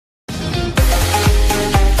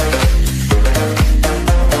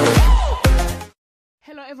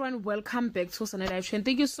everyone, welcome back to Tahane Live Show.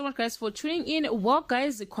 Thank you so much guys for tuning in. Well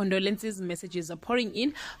guys, the condolences messages are pouring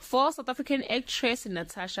in for South African actress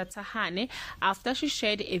Nathasha Tahane after she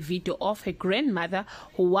shared a video of her grandmother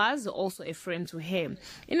who was also a friend to her.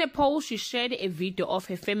 In a post, she shared a video of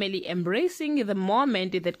her family embracing the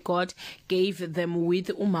moment that God gave them with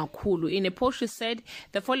umakhulu. In a post, she said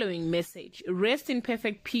the following message: rest in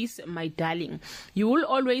perfect peace, my darling. You will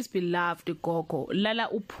always be loved, Gogo. Lala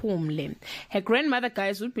uphumle. Her grandmother,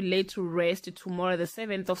 guys, will be laid to rest tomorrow, the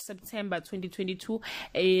 7th of September 2022,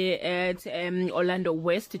 at Orlando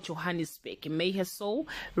West, Johannesburg. May her soul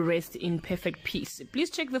rest in perfect peace. Please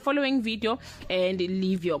check the following video and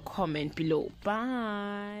leave your comment below.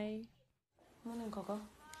 Bye. Morning, Gogo.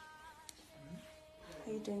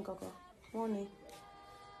 How you doing, Gogo? Morning.